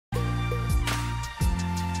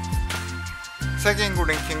세계 인구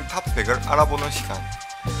랭킹 탑 100을 알아보는 시간.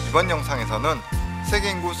 이번 영상에서는 세계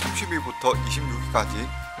인구 30위부터 26위까지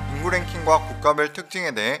인구 랭킹과 국가별 특징에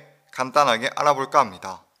대해 간단하게 알아볼까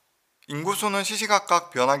합니다. 인구수는 시시각각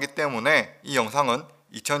변하기 때문에 이 영상은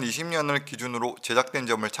 2020년을 기준으로 제작된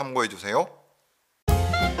점을 참고해주세요.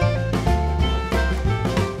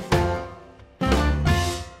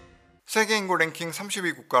 세계 인구 랭킹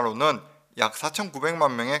 30위 국가로는 약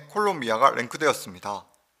 4,900만 명의 콜롬비아가 랭크되었습니다.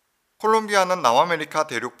 콜롬비아는 남아메리카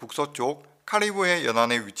대륙 북서쪽 카리브해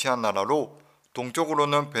연안에 위치한 나라로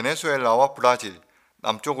동쪽으로는 베네수엘라와 브라질,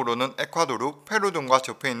 남쪽으로는 에콰도르, 페루 등과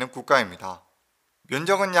접해 있는 국가입니다.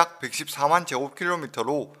 면적은 약 114만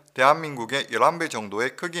제곱킬로미터로 대한민국의 11배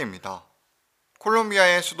정도의 크기입니다.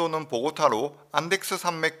 콜롬비아의 수도는 보고타로 안데스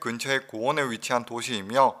산맥 근처의 고원에 위치한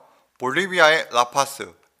도시이며 볼리비아의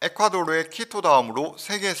라파스, 에콰도르의 키토 다음으로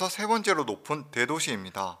세계에서 세 번째로 높은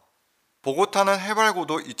대도시입니다. 보고타는 해발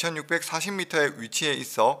고도 2640m의 위치해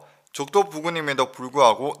있어 적도 부근임에도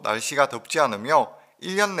불구하고 날씨가 덥지 않으며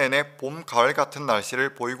 1년 내내 봄, 가을 같은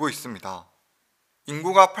날씨를 보이고 있습니다.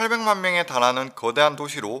 인구가 800만 명에 달하는 거대한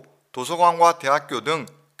도시로 도서관과 대학교 등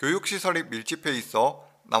교육시설이 밀집해 있어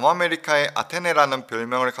남아메리카의 아테네라는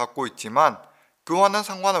별명을 갖고 있지만 그와는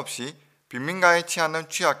상관없이 빈민가의 치안은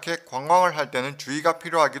취약해 관광을 할 때는 주의가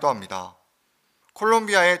필요하기도 합니다.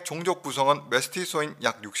 콜롬비아의 종족 구성은 메스티소인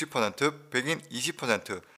약 60%, 백인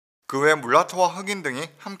 20%, 그 외 물라토와 흑인 등이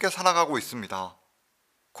함께 살아가고 있습니다.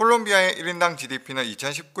 콜롬비아의 1인당 GDP는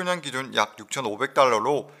 2019년 기준 약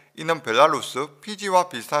 6,500달러로 이는 벨라루스, 피지와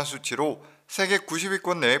비슷한 수치로 세계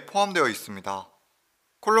 90위권 내에 포함되어 있습니다.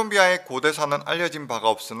 콜롬비아의 고대사는 알려진 바가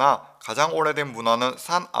없으나 가장 오래된 문화는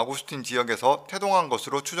산 아구스틴 지역에서 태동한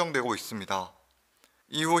것으로 추정되고 있습니다.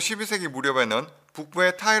 이후 12세기 무렵에는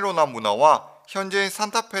북부의 타이로나 문화와 현재의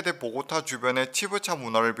산타페 데 보고타 주변의 치부차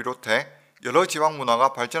문화를 비롯해 여러 지방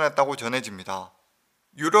문화가 발전했다고 전해집니다.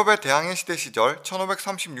 유럽의 대항해 시대 시절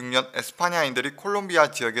 1536년 에스파냐인들이 콜롬비아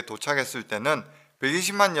지역에 도착했을 때는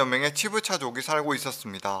 120만여 명의 치부차족이 살고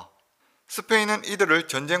있었습니다. 스페인은 이들을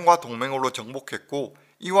전쟁과 동맹으로 정복했고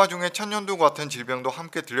이 와중에 천연두 같은 질병도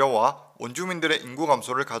함께 들려와 원주민들의 인구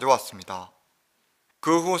감소를 가져왔습니다.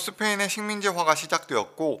 그 후 스페인의 식민지화가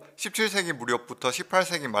시작되었고 17세기 무렵부터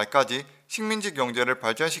 18세기 말까지 식민지 경제를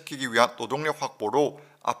발전시키기 위한 노동력 확보로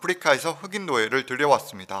아프리카에서 흑인 노예를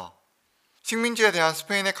들여왔습니다. 식민지에 대한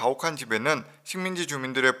스페인의 가혹한 지배는 식민지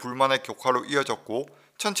주민들의 불만의 격화로 이어졌고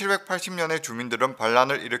 1780년에 주민들은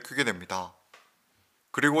반란을 일으키게 됩니다.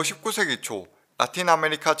 그리고 19세기 초 라틴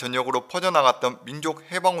아메리카 전역으로 퍼져나갔던 민족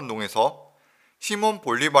해방운동에서 시몬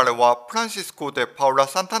볼리바르와 프란시스코 데 파울라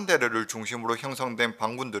산탄데르를 중심으로 형성된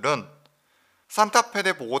반군들은 산타페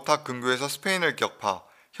데 보고타 근교에서 스페인을 격파,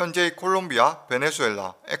 현재의 콜롬비아,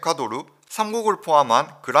 베네수엘라, 에콰도르 3국을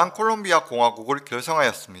포함한 그란 콜롬비아 공화국을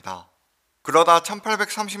결성하였습니다. 그러다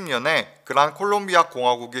 1830년에 그란 콜롬비아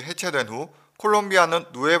공화국이 해체된 후 콜롬비아는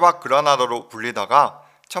누에바 그라나다로 불리다가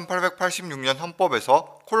 1886년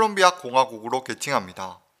헌법에서 콜롬비아 공화국으로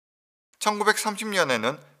개칭합니다.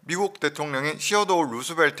 1930년에는 미국 대통령인 시어도어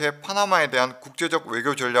루스벨트의 파나마에 대한 국제적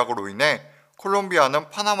외교 전략으로 인해 콜롬비아는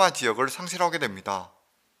파나마 지역을 상실하게 됩니다.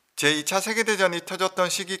 제2차 세계대전이 터졌던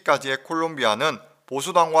시기까지의 콜롬비아는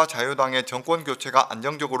보수당과 자유당의 정권 교체가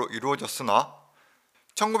안정적으로 이루어졌으나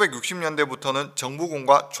 1960년대부터는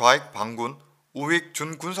정부군과 좌익 반군, 우익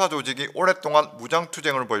준군사 조직이 오랫동안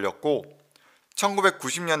무장투쟁을 벌였고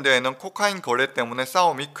 1990년대에는 코카인 거래 때문에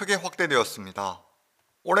싸움이 크게 확대되었습니다.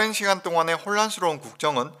 오랜 시간 동안의 혼란스러운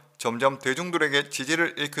국정은 점점 대중들에게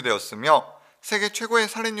지지를 잃게 되었으며 세계 최고의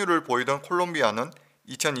살인율을 보이던 콜롬비아는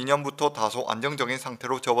 2002년부터 다소 안정적인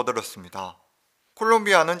상태로 접어들었습니다.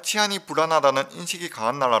 콜롬비아는 치안이 불안하다는 인식이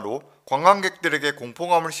강한 나라로 관광객들에게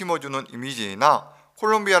공포감을 심어주는 이미지이나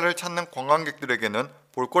콜롬비아를 찾는 관광객들에게는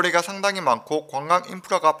볼거리가 상당히 많고 관광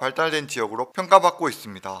인프라가 발달된 지역으로 평가받고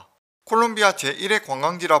있습니다. 콜롬비아 제1의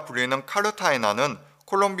관광지라 불리는 카르타헤나는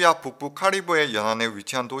콜롬비아 북부 카리브해 연안에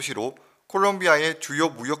위치한 도시로 콜롬비아의 주요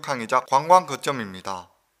무역항이자 관광 거점입니다.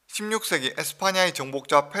 16세기 에스파냐의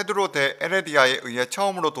정복자 페드로 데 에레디아에 의해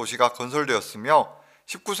처음으로 도시가 건설되었으며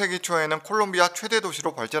 19세기 초에는 콜롬비아 최대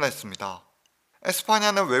도시로 발전했습니다.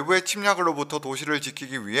 에스파냐는 외부의 침략으로부터 도시를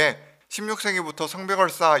지키기 위해 16세기부터 성벽을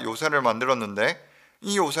쌓아 요새를 만들었는데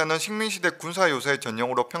이 요새는 식민시대 군사요새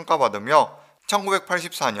전용으로 평가받으며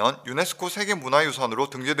 1984년 유네스코 세계문화유산으로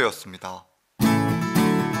등재되었습니다.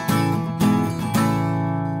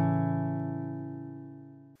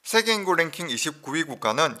 세계 인구 랭킹 29위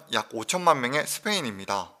국가는 약 5천만 명의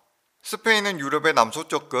스페인입니다. 스페인은 유럽의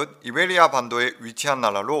남서쪽 끝 이베리아 반도에 위치한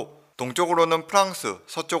나라로 동쪽으로는 프랑스,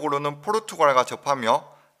 서쪽으로는 포르투갈과 접하며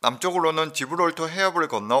남쪽으로는 지브롤터 해협을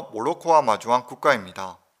건너 모로코와 마주한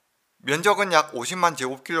국가입니다. 면적은 약 50만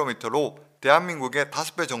제곱킬로미터로 대한민국의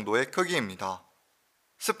 5배 정도의 크기입니다.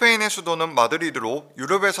 스페인의 수도는 마드리드로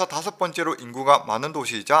유럽에서 5번째로 인구가 많은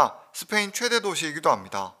도시이자 스페인 최대 도시이기도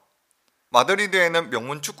합니다. 마드리드에는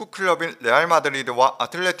명문 축구 클럽인 레알 마드리드와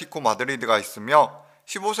아틀레티코 마드리드가 있으며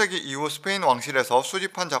 15세기 이후 스페인 왕실에서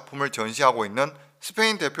수집한 작품을 전시하고 있는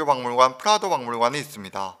스페인 대표 박물관 프라도 박물관이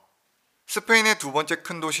있습니다. 스페인의 두 번째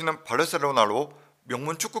큰 도시는 바르셀로나로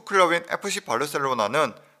명문 축구 클럽인 FC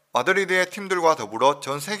바르셀로나는 마드리드의 팀들과 더불어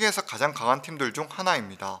전 세계에서 가장 강한 팀들 중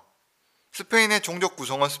하나입니다. 스페인의 종족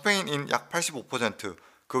구성은 스페인인 약 85%,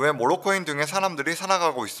 그 외 모로코인 등의 사람들이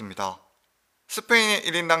살아가고 있습니다. 스페인의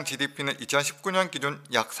 1인당 GDP는 2019년 기준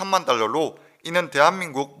약 3만 달러로 이는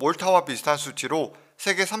대한민국, 몰타와 비슷한 수치로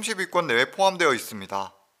세계 30위권 내에 포함되어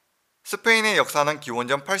있습니다. 스페인의 역사는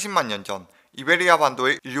기원전 80만 년 전 이베리아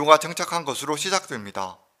반도에 인류가 정착한 것으로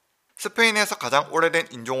시작됩니다. 스페인에서 가장 오래된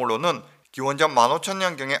인종으로는 기원전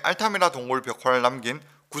 15,000년경에 알타미라 동굴 벽화를 남긴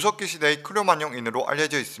구석기 시대의 크로마뇽인으로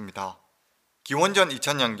알려져 있습니다. 기원전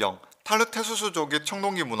 2000년경 타르테수스족의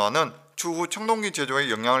청동기 문화는 추후 청동기 제조에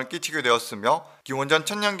영향을 끼치게 되었으며 기원전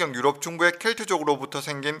 1000년경 유럽 중부의 켈트족으로부터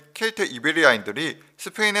생긴 켈트 이베리아인들이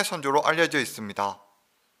스페인의 선조로 알려져 있습니다.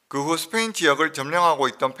 그 후 스페인 지역을 점령하고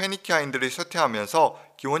있던 페니키아인들이 쇠퇴하면서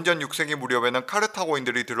기원전 6세기 무렵에는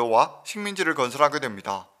카르타고인들이 들어와 식민지를 건설하게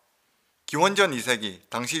됩니다. 기원전 2세기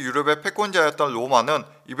당시 유럽의 패권자였던 로마는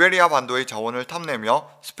이베리아 반도의 자원을 탐내며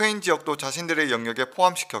스페인 지역도 자신들의 영역에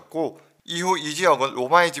포함시켰고 이후 이 지역은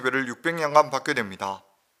로마의 지배를 600년간 받게 됩니다.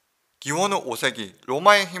 기원 후 5세기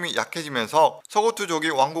로마의 힘이 약해지면서 서고트족이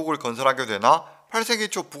왕국을 건설하게 되나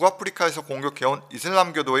 8세기 초 북아프리카에서 공격해온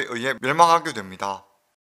이슬람교도에 의해 멸망하게 됩니다.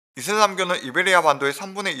 이슬람교는 이베리아 반도의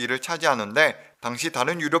 3분의 2를 차지하는데 당시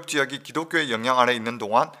다른 유럽 지역이 기독교의 영향 아래 있는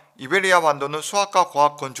동안 이베리아 반도는 수학과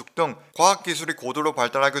과학, 건축 등 과학기술이 고도로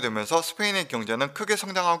발달하게 되면서 스페인의 경제는 크게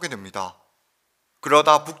성장하게 됩니다.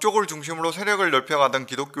 그러다 북쪽을 중심으로 세력을 넓혀가던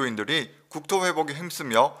기독교인들이 국토 회복에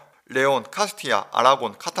힘쓰며 레온, 카스티아,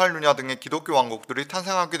 아라곤, 카탈루냐 등의 기독교 왕국들이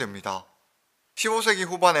탄생하게 됩니다. 15세기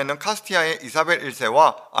후반에는 카스티아의 이사벨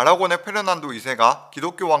 1세와 아라곤의 페르난도 2세가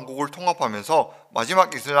기독교 왕국을 통합하면서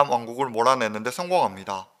마지막 이슬람 왕국을 몰아내는 데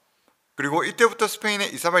성공합니다. 그리고 이때부터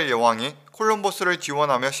스페인의 이사벨 여왕이 콜럼버스를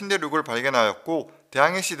지원하며 신대륙을 발견하였고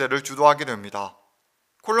대항해 시대를 주도하게 됩니다.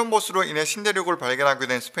 콜럼버스로 인해 신대륙을 발견하게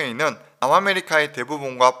된 스페인은 남아메리카의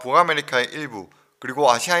대부분과 북아메리카의 일부, 그리고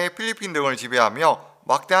아시아의 필리핀 등을 지배하며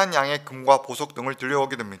막대한 양의 금과 보석 등을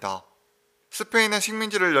들여오게 됩니다. 스페인은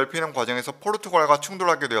식민지를 넓히는 과정에서 포르투갈과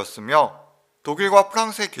충돌하게 되었으며 독일과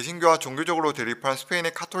프랑스의 개신교와 종교적으로 대립한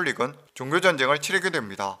스페인의 카톨릭은 종교전쟁을 치르게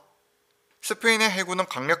됩니다. 스페인의 해군은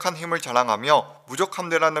강력한 힘을 자랑하며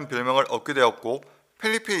무적함대라는 별명을 얻게 되었고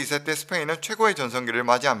펠리페 2세 때 스페인은 최고의 전성기를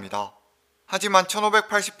맞이합니다. 하지만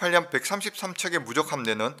 1588년 133척의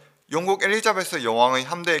무적함대는 영국 엘리자베스 여왕의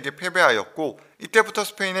함대에게 패배하였고 이때부터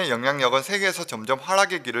스페인의 영향력은 세계에서 점점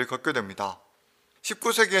하락의 길을 걷게 됩니다.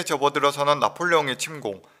 19세기에 접어들어서는 나폴레옹의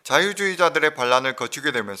침공, 자유주의자들의 반란을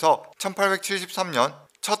거치게 되면서 1873년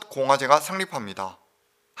첫 공화제가 성립합니다.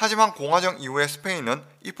 하지만 공화정 이후에 스페인은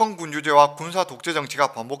입헌군주제와 군사 독재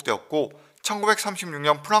정치가 반복되었고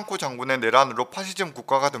 1936년 프랑코 장군의 내란으로 파시즘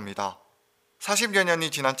국가가 됩니다. 40여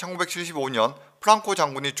년이 지난 1975년 프랑코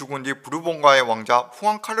장군이 죽은 뒤 부르봉가의 왕자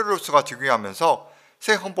후안 카르로스가 즉위하면서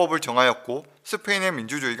새 헌법을 정하였고 스페인의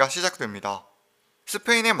민주주의가 시작됩니다.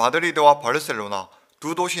 스페인의 마드리드와 바르셀로나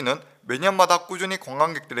두 도시는 매년마다 꾸준히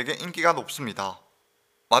관광객들에게 인기가 높습니다.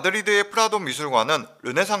 마드리드의 프라도 미술관은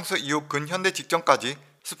르네상스 이후 근현대 직전까지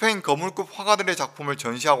스페인 거물급 화가들의 작품을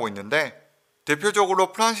전시하고 있는데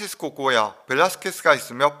대표적으로 프란시스코 고야, 벨라스케스가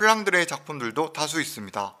있으며 플랑드레의 작품들도 다수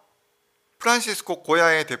있습니다. 프란시스코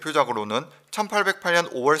고야의 대표작으로는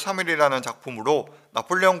 1808년 5월 3일이라는 작품으로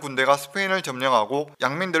나폴레옹 군대가 스페인을 점령하고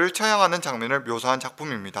양민들을 처형하는 장면을 묘사한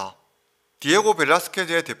작품입니다. 디에고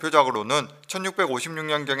벨라스케즈의 대표작으로는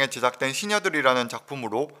 1656년경에 제작된 시녀들이라는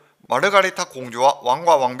작품으로 마르가리타 공주와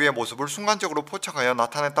왕과 왕비의 모습을 순간적으로 포착하여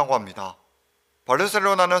나타냈다고 합니다.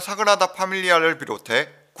 바르셀로나는 사그라다 파밀리아를 비롯해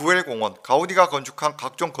구엘공원, 가우디가 건축한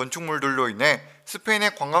각종 건축물들로 인해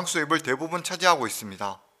스페인의 관광 수입을 대부분 차지하고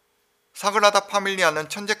있습니다. 사그라다 파밀리아는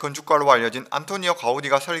천재 건축가로 알려진 안토니오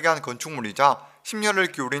가우디가 설계한 건축물이자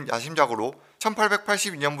심혈을 기울인 야심작으로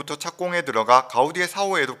 1882년부터 착공에 들어가 가우디의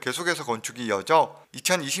사후에도 계속해서 건축이 이어져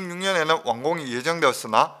 2026년에는 완공이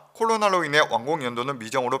예정되었으나 코로나로 인해 완공 연도는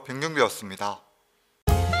미정으로 변경되었습니다.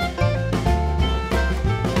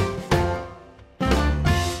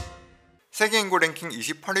 세계 인구 랭킹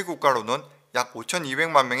 28위 국가로는 약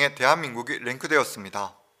 5,200만 명의 대한민국이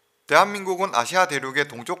랭크되었습니다. 대한민국은 아시아 대륙의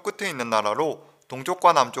동쪽 끝에 있는 나라로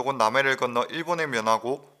동쪽과 남쪽은 남해를 건너 일본에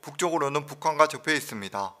면하고 북쪽으로는 북한과 접해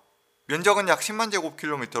있습니다. 면적은 약 10만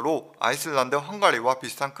제곱킬로미터로 아이슬란드, 헝가리와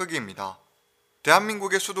비슷한 크기입니다.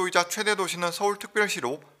 대한민국의 수도이자 최대 도시는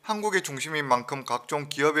서울특별시로 한국의 중심인 만큼 각종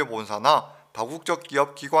기업의 본사나 다국적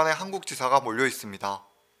기업 기관의 한국 지사가 몰려 있습니다.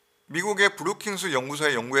 미국의 브루킹스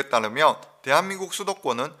연구소의 연구에 따르면 대한민국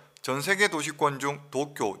수도권은 전 세계 도시권 중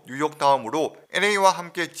도쿄, 뉴욕 다음으로 LA와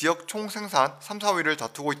함께 지역 총생산 3, 4위를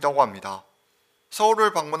다투고 있다고 합니다.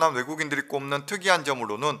 서울을 방문한 외국인들이 꼽는 특이한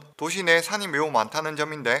점으로는 도시 내에 산이 매우 많다는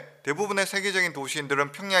점인데 대부분의 세계적인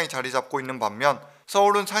도시인들은 평야에 자리 잡고 있는 반면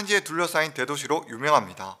서울은 산지에 둘러싸인 대도시로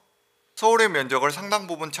유명합니다. 서울의 면적을 상당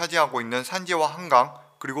부분 차지하고 있는 산지와 한강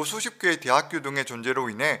그리고 수십 개의 대학교 등의 존재로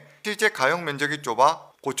인해 실제 가용 면적이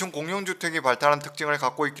좁아 고층 공용주택이 발달한 특징을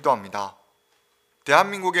갖고 있기도 합니다.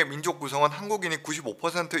 대한민국의 민족 구성은 한국인이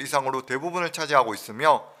 95% 이상으로 대부분을 차지하고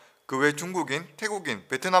있으며 그 외 중국인, 태국인,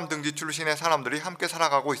 베트남 등지 출신의 사람들이 함께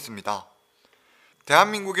살아가고 있습니다.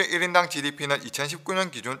 대한민국의 1인당 GDP는 2019년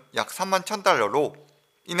기준 약 3만 1,000달러로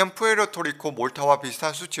이는 푸에르토리코, 몰타와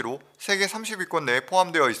비슷한 수치로 세계 30위권 내에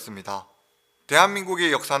포함되어 있습니다.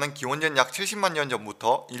 대한민국의 역사는 기원전 약 70만 년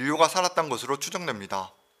전부터 인류가 살았던 것으로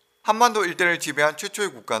추정됩니다. 한반도 일대를 지배한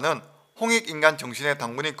최초의 국가는 홍익인간 정신의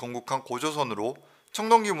당군이 건국한 고조선으로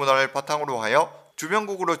청동기 문화를 바탕으로 하여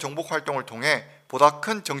주변국으로 정복 활동을 통해 보다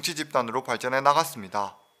큰 정치 집단으로 발전해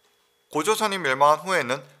나갔습니다. 고조선이 멸망한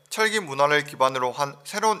후에는 철기 문화를 기반으로 한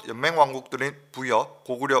새로운 연맹 왕국들인 부여,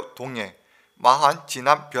 고구려, 동해, 마한,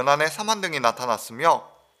 진안, 변한의 3한 등이 나타났으며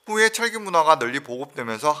후에 철기 문화가 널리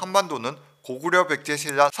보급되면서 한반도는 고구려, 백제,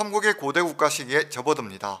 신라 3국의 고대 국가 시기에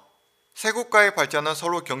접어듭니다. 세 국가의 발전은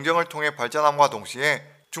서로 경쟁을 통해 발전함과 동시에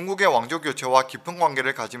중국의 왕조 교체와 깊은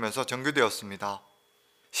관계를 가지면서 전개되었습니다.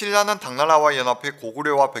 신라는 당나라와 연합해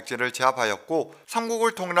고구려와 백제를 제압하였고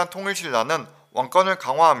삼국을 통일한 통일신라는 왕권을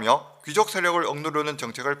강화하며 귀족 세력을 억누르는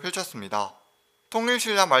정책을 펼쳤습니다.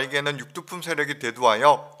 통일신라 말기에는 육두품 세력이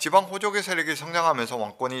대두하여 지방 호족의 세력이 성장하면서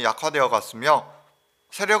왕권이 약화되어 갔으며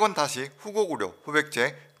세력은 다시 후고구려,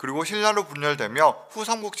 후백제, 그리고 신라로 분열되며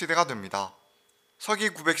후삼국시대가 됩니다. 서기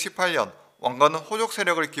 918년 왕건은 호족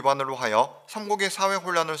세력을 기반으로 하여 삼국의 사회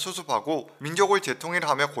혼란을 수습하고 민족을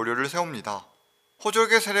재통일하며 고려를 세웁니다.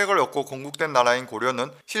 호족의 세력을 얻고 건국된 나라인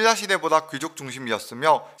고려는 신라 시대보다 귀족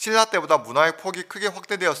중심이었으며 신라 때보다 문화의 폭이 크게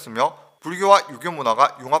확대되었으며 불교와 유교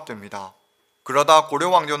문화가 융합됩니다. 그러다 고려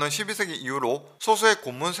왕조는 12세기 이후로 소수의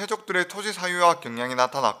고문 세족들의 토지 사유와 경향이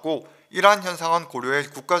나타났고 이러한 현상은 고려의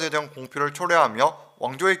국가재정 공표를 초래하며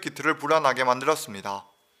왕조의 기틀을 불안하게 만들었습니다.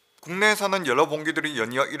 국내에서는 여러 봉기들이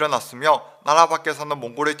연이어 일어났으며 나라 밖에서는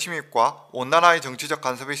몽골의 침입과 원나라의 정치적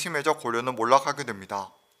간섭이 심해져 고려는 몰락하게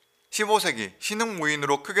됩니다. 15세기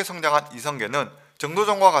신흥무인으로 크게 성장한 이성계는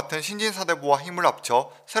정도전과 같은 신진사대부와 힘을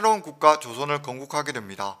합쳐 새로운 국가 조선을 건국하게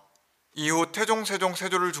됩니다. 이후 태종, 세종,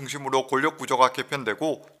 세조를 중심으로 권력 구조가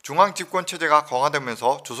개편되고 중앙 집권 체제가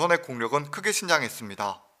강화되면서 조선의 국력은 크게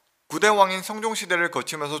신장했습니다. 9대 왕인 성종시대를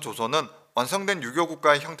거치면서 조선은 완성된 유교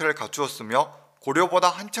국가의 형태를 갖추었으며 고려보다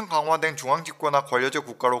한층 강화된 중앙집권화 관료제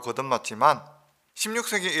국가로 거듭났지만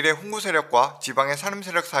 16세기 이래 훈구 세력과 지방의 산림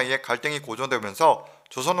세력 사이에 갈등이 고조되면서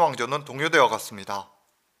조선 왕조는 동요되어 갔습니다.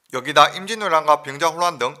 여기다 임진왜란과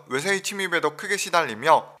병자호란 등 외세의 침입에도 크게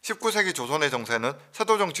시달리며 19세기 조선의 정세는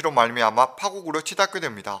세도 정치로 말미암아 파국으로 치닫게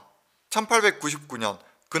됩니다. 1899년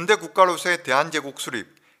근대 국가로서의 대한제국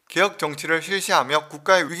수립, 개혁 정치를 실시하며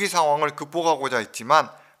국가의 위기 상황을 극복하고자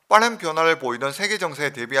했지만 빠른 변화를 보이던 세계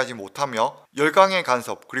정세에 대비하지 못하며 열강의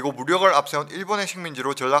간섭 그리고 무력을 앞세운 일본의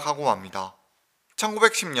식민지로 전락하고 맙니다.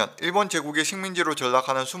 1910년 일본 제국의 식민지로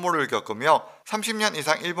전락하는 수모를 겪으며 30년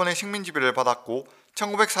이상 일본의 식민지배를 받았고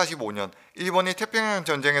 1945년 일본이 태평양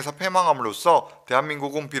전쟁에서 패망함으로써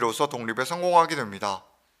대한민국은 비로소 독립에 성공하게 됩니다.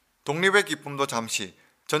 독립의 기쁨도 잠시,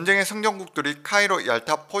 전쟁의 승전국들이 카이로,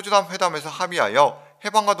 얄타, 포츠담 회담에서 합의하여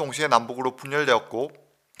해방과 동시에 남북으로 분열되었고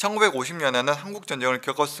 1950년에는 한국전쟁을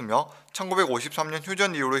겪었으며 1953년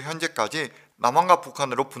휴전 이후로 현재까지 남한과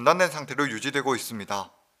북한으로 분단된 상태로 유지되고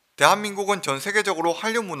있습니다. 대한민국은 전 세계적으로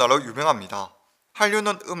한류 문화로 유명합니다.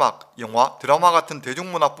 한류는 음악, 영화, 드라마 같은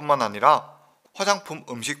대중문화뿐만 아니라 화장품,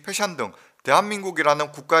 음식, 패션 등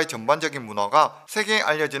대한민국이라는 국가의 전반적인 문화가 세계에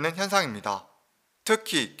알려지는 현상입니다.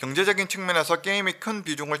 특히 경제적인 측면에서 게임이 큰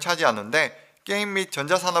비중을 차지하는데 게임 및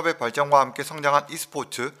전자산업의 발전과 함께 성장한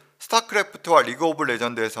e스포츠, 스타크래프트와 리그 오브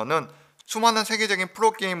레전드에서는 수많은 세계적인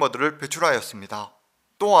프로게이머들을 배출하였습니다.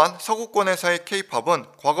 또한 서구권에서의 K-팝은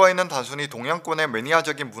과거에는 단순히 동양권의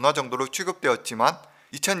매니아적인 문화 정도로 취급되었지만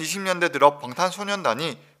 2020년대 들어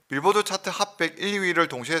방탄소년단이 빌보드 차트 핫 100 1, 2위를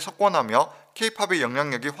동시에 석권하며 K-팝의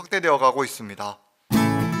영향력이 확대되어 가고 있습니다.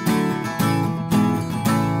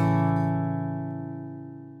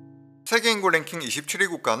 세계 인구 랭킹 27위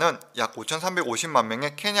국가는 약 5,350만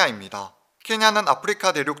명의 케냐입니다. 케냐는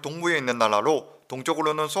아프리카 대륙 동부에 있는 나라로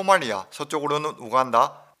동쪽으로는 소말리아, 서쪽으로는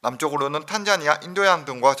우간다, 남쪽으로는 탄자니아, 인도양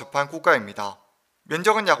등과 접한 국가입니다.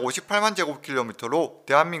 면적은 약 58만 제곱킬로미터로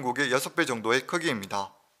대한민국의 6배 정도의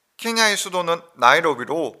크기입니다. 케냐의 수도는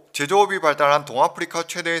나이로비로 제조업이 발달한 동아프리카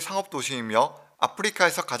최대의 상업도시이며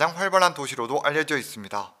아프리카에서 가장 활발한 도시로도 알려져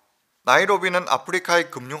있습니다. 나이로비는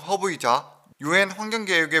아프리카의 금융 허브이자 UN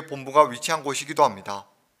환경개혁의 본부가 위치한 곳이기도 합니다.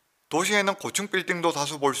 도시에는 고층 빌딩도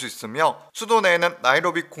다수 볼 수 있으며 수도 내에는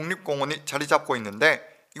나이로비 국립공원이 자리 잡고 있는데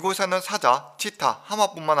이곳에는 사자, 치타,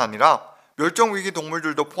 하마뿐만 아니라 멸종위기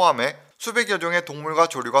동물들도 포함해 수백여 종의 동물과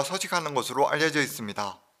조류가 서식하는 것으로 알려져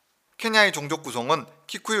있습니다. 케냐의 종족 구성은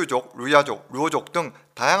키쿠유족, 루야족, 루오족 등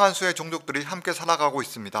다양한 수의 종족들이 함께 살아가고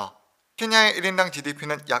있습니다. 케냐의 1인당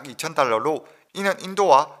GDP는 약 2,000달러로 이는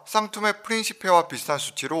인도와 상투메 프린시페와 비슷한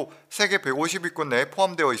수치로 세계 150위권 내에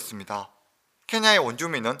포함되어 있습니다. 케냐의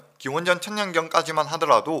원주민은 기원전 1000년경까지만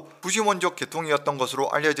하더라도 부시몬족 계통이었던 것으로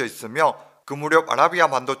알려져 있으며 그 무렵 아라비아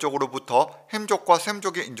반도 쪽으로부터 햄족과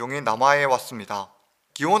셈족의 인종이 남하해 왔습니다.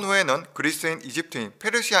 기원 후에는 그리스인, 이집트인,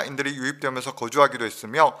 페르시아인들이 유입되면서 거주하기도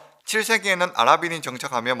했으며 7세기에는 아랍인이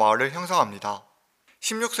정착하며 마을을 형성합니다.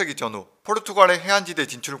 16세기 전후 포르투갈의 해안지대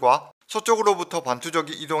진출과 서쪽으로부터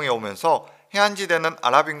반투족이 이동해 오면서 해안지대는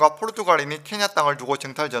아랍인과 포르투갈인이 케냐 땅을 두고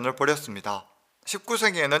쟁탈전을 벌였습니다.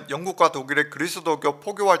 19세기에는 영국과 독일의 그리스도교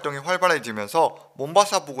포교 활동이 활발해지면서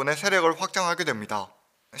몬바사 부근의 세력을 확장하게 됩니다.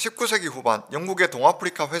 19세기 후반 영국의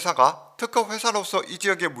동아프리카 회사가 특허 회사로서 이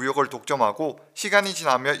지역의 무역을 독점하고 시간이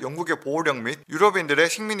지나며 영국의 보호령 및 유럽인들의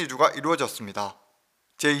식민 이주가 이루어졌습니다.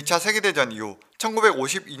 제2차 세계대전 이후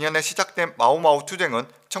 1952년에 시작된 마오마오 투쟁은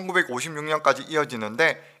 1956년까지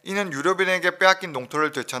이어지는데 이는 유럽인에게 빼앗긴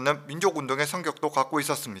농토를 되찾는 민족운동의 성격도 갖고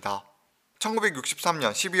있었습니다.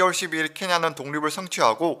 1963년 12월 12일 케냐는 독립을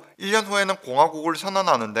성취하고 1년 후에는 공화국을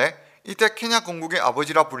선언하는데 이때 케냐 건국의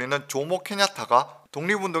아버지라 불리는 조모 케냐타가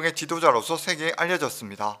독립운동의 지도자로서 세계에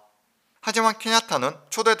알려졌습니다. 하지만 케냐타는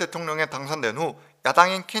초대 대통령에 당선된 후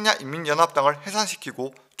야당인 케냐 인민연합당을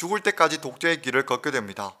해산시키고 죽을 때까지 독재의 길을 걷게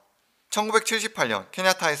됩니다. 1978년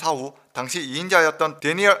케냐타의 사후 당시 2인자였던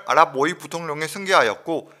데니얼 아랍 모이 부통령이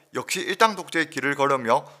승계하였고 역시 일당 독재의 길을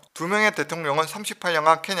걸으며 2명의 대통령은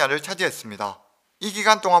 38년간 케냐를 차지했습니다. 이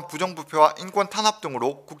기간 동안 부정부패와 인권 탄압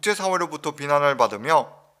등으로 국제사회로부터 비난을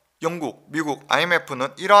받으며 영국, 미국,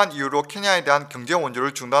 IMF는 이러한 이유로 케냐에 대한 경제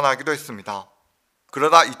원조를 중단하기도 했습니다.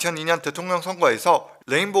 그러다 2002년 대통령 선거에서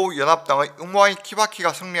레인보우 연합당의 음와이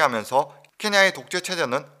키바키가 승리하면서 케냐의 독재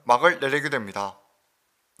체제는 막을 내리게 됩니다.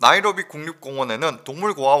 나이로비 국립공원에는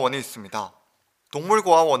동물고아원이 있습니다.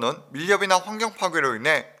 동물고아원은 밀렵이나 환경 파괴로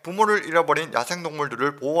인해 부모를 잃어버린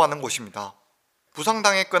야생동물들을 보호하는 곳입니다.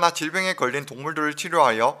 부상당했거나 질병에 걸린 동물들을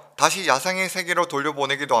치료하여 다시 야생의 세계로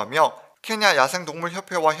돌려보내기도 하며 케냐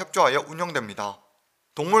야생동물협회와 협조하여 운영됩니다.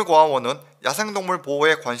 동물고아원은 야생동물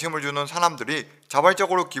보호에 관심을 주는 사람들이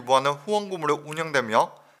자발적으로 기부하는 후원금으로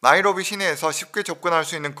운영되며 나이로비 시내에서 쉽게 접근할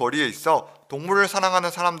수 있는 거리에 있어 동물을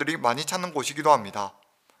사랑하는 사람들이 많이 찾는 곳이기도 합니다.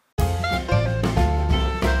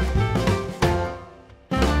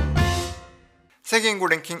 세계 인구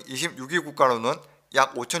랭킹 26위 국가로는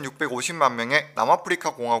약 5,650만 명의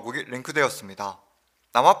남아프리카 공화국이 랭크되었습니다.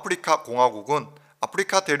 남아프리카 공화국은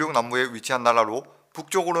아프리카 대륙 남부에 위치한 나라로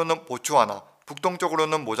북쪽으로는 보츠와나,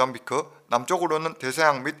 북동쪽으로는 모잠비크, 남쪽으로는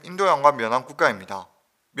대서양 및 인도양과 면한 국가입니다.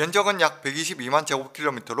 면적은 약 122만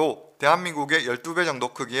제곱킬로미터로 대한민국의 12배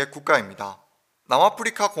정도 크기의 국가입니다.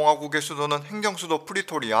 남아프리카 공화국의 수도는 행정수도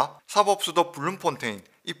프리토리아, 사법수도 블룸폰테인,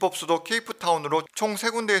 입법수도 케이프타운으로 총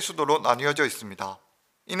 3군데의 수도로 나뉘어져 있습니다.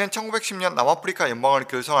 이는 1910년 남아프리카 연방을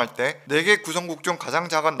결성할 때 4개 구성국 중 가장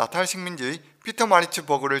작은 나탈 식민지의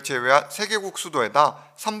피터마리츠버그를 제외한 3개국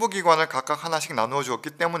수도에다 3부기관을 각각 하나씩 나누어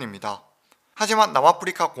주었기 때문입니다. 하지만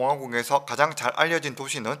남아프리카 공화국에서 가장 잘 알려진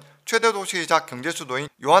도시는 최대 도시이자 경제수도인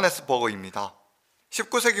요하네스버그입니다.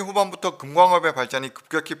 19세기 후반부터 금광업의 발전이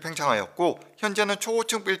급격히 팽창하였고 현재는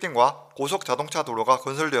초고층 빌딩과 고속 자동차 도로가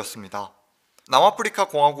건설되었습니다. 남아프리카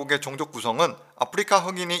공화국의 종족 구성은 아프리카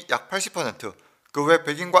흑인이 약 80%, 그 외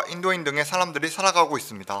백인과 인도인 등의 사람들이 살아가고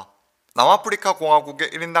있습니다. 남아프리카 공화국의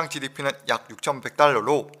 1인당 GDP는 약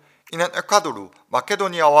 6,100달러로 이는 에콰도르,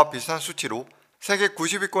 마케도니아와 비슷한 수치로 세계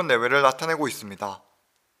 90위권 내외를 나타내고 있습니다.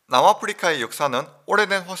 남아프리카의 역사는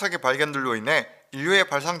오래된 화석의 발견들로 인해 인류의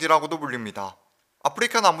발상지라고도 불립니다.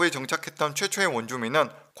 아프리카 남부에 정착했던 최초의 원주민은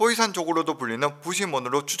코이산족으로도 불리는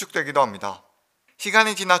부시몬으로 추측되기도 합니다.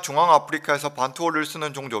 시간이 지나 중앙아프리카에서 반투어를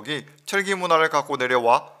쓰는 종족이 철기 문화를 갖고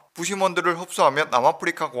내려와 부시몬들을 흡수하며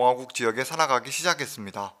남아프리카 공화국 지역에 살아가기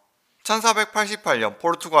시작했습니다. 1488년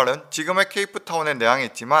포르투갈은 지금의 케이프타운에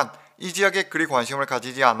내항했지만 이 지역에 그리 관심을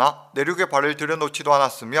가지지 않아 내륙에 발을 들여놓지도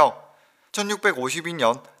않았으며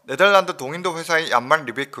 1652년 네덜란드 동인도 회사의 얀만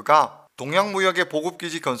리베크가 동양무역의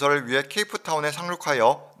보급기지 건설을 위해 케이프타운에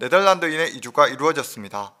상륙하여 네덜란드인의 이주가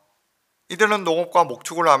이루어졌습니다. 이들은 농업과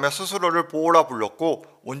목축을 하며 스스로를 보호라 불렀고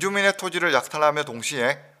원주민의 토지를 약탈하며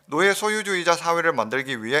동시에 노예 소유주의자 사회를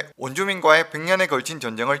만들기 위해 원주민과의 100년에 걸친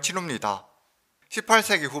전쟁을 치릅니다.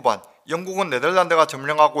 18세기 후반 영국은 네덜란드가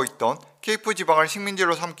점령하고 있던 케이프 지방을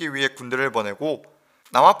식민지로 삼기 위해 군대를 보내고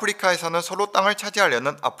남아프리카에서는 서로 땅을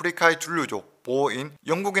차지하려는 아프리카의 줄루족, 보호인,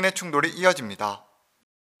 영국인의 충돌이 이어집니다.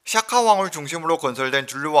 샤카 왕을 중심으로 건설된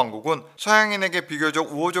줄루 왕국은 서양인에게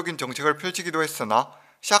비교적 우호적인 정책을 펼치기도 했으나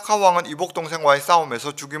샤카 왕은 이복 동생과의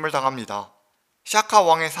싸움에서 죽임을 당합니다. 샤카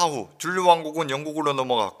왕의 사후 줄루 왕국은 영국으로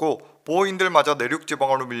넘어갔고 보호인들마저 내륙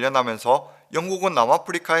지방으로 밀려나면서 영국은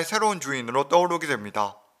남아프리카의 새로운 주인으로 떠오르게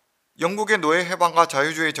됩니다. 영국의 노예 해방과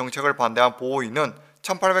자유주의 정책을 반대한 보호인은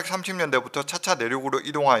 1830년대부터 차차 내륙으로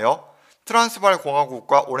이동하여 트란스발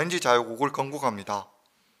공화국과 오렌지 자유국을 건국합니다.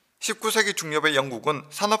 19세기 중엽의 영국은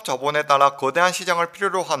산업 자본에 따라 거대한 시장을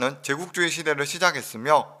필요로 하는 제국주의 시대를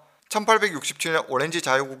시작했으며 1867년 오렌지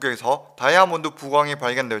자유국에서 다이아몬드 부광이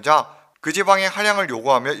발견되자 그 지방의 할양을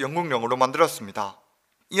요구하며 영국령으로 만들었습니다.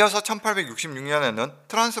 이어서 1866년에는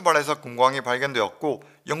트란스발에서 금광이 발견되었고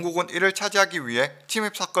영국은 이를 차지하기 위해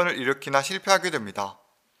침입 사건을 일으키나 실패하게 됩니다.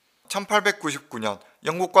 1899년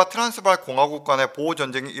영국과 트란스발 공화국 간의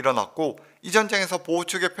보호전쟁이 일어났고 이 전쟁에서 보호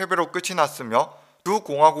측의 패배로 끝이 났으며 두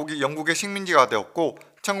공화국이 영국의 식민지가 되었고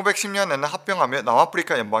 1910년에는 합병하며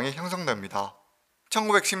남아프리카 연방이 형성됩니다.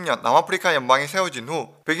 1910년 남아프리카 연방이 세워진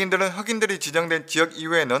후 백인들은 흑인들이 지정된 지역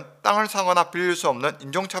이외에는 땅을 사거나 빌릴 수 없는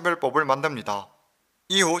인종차별법을 만듭니다.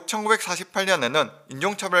 이후 1948년에는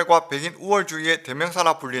인종차별과 백인 우월주의의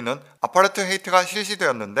대명사라 불리는 아파르트헤이트가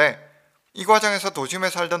실시되었는데 이 과정에서 도심에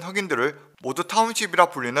살던 흑인들을 모두 타운십이라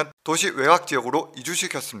불리는 도시 외곽지역으로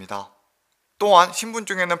이주시켰습니다. 또한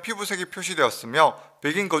신분증에는 피부색이 표시되었으며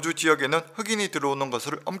백인 거주 지역에는 흑인이 들어오는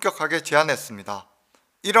것을 엄격하게 제한했습니다.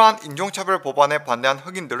 이러한 인종차별 법안에 반대한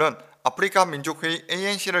흑인들은 아프리카 민족회의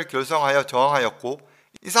ANC를 결성하여 저항하였고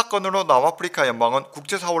이 사건으로 남아프리카 연방은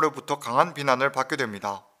국제사회로부터 강한 비난을 받게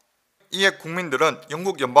됩니다. 이에 국민들은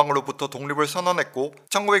영국 연방으로부터 독립을 선언했고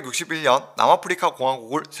 1961년 남아프리카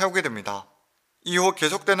공화국을 세우게 됩니다. 이후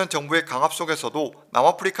계속되는 정부의 강압 속에서도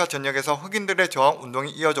남아프리카 전역에서 흑인들의 저항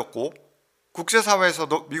운동이 이어졌고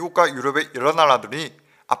국제사회에서도 미국과 유럽의 여러 나라들이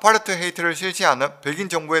아파르트헤이트를 실시하는 백인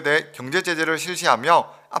정부에 대해 경제 제재를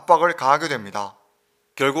실시하며 압박을 가하게 됩니다.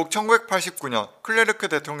 결국 1989년 클레르크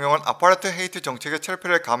대통령은 아파르트헤이트 정책의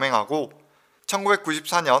철폐를 감행하고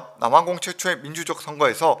 1994년 남아공 최초의 민주적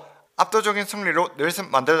선거에서 압도적인 승리로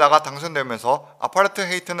넬슨 만델라가 당선되면서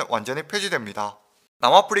아파르트헤이트는 완전히 폐지됩니다.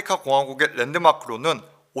 남아프리카 공화국의 랜드마크로는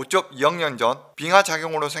 5.2억 년 전 빙하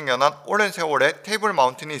작용으로 생겨난 오랜 세월의 테이블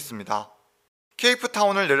마운틴이 있습니다.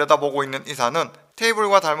 케이프타운을 내려다보고 있는 이 산은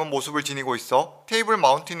테이블과 닮은 모습을 지니고 있어 테이블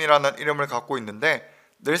마운틴이라는 이름을 갖고 있는데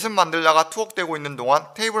넬슨 만델라가 투옥되고 있는 동안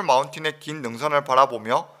테이블 마운틴의 긴 능선을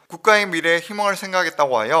바라보며 국가의 미래에 희망을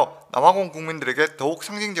생각했다고 하여 남아공 국민들에게 더욱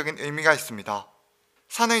상징적인 의미가 있습니다.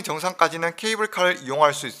 산의 정상까지는 케이블카를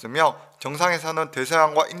이용할 수 있으며 정상에서는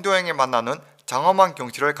대서양과 인도양에 만나는 장엄한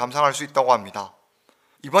경치를 감상할 수 있다고 합니다.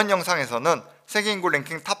 이번 영상에서는 세계 인구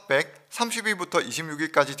랭킹 탑 100 30위부터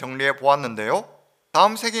 26위까지 정리해 보았는데요.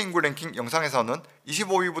 다음 세계 인구 랭킹 영상에서는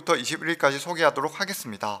 25위부터 21위까지 소개하도록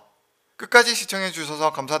하겠습니다. 끝까지 시청해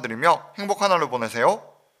주셔서 감사드리며 행복한 하루 보내세요.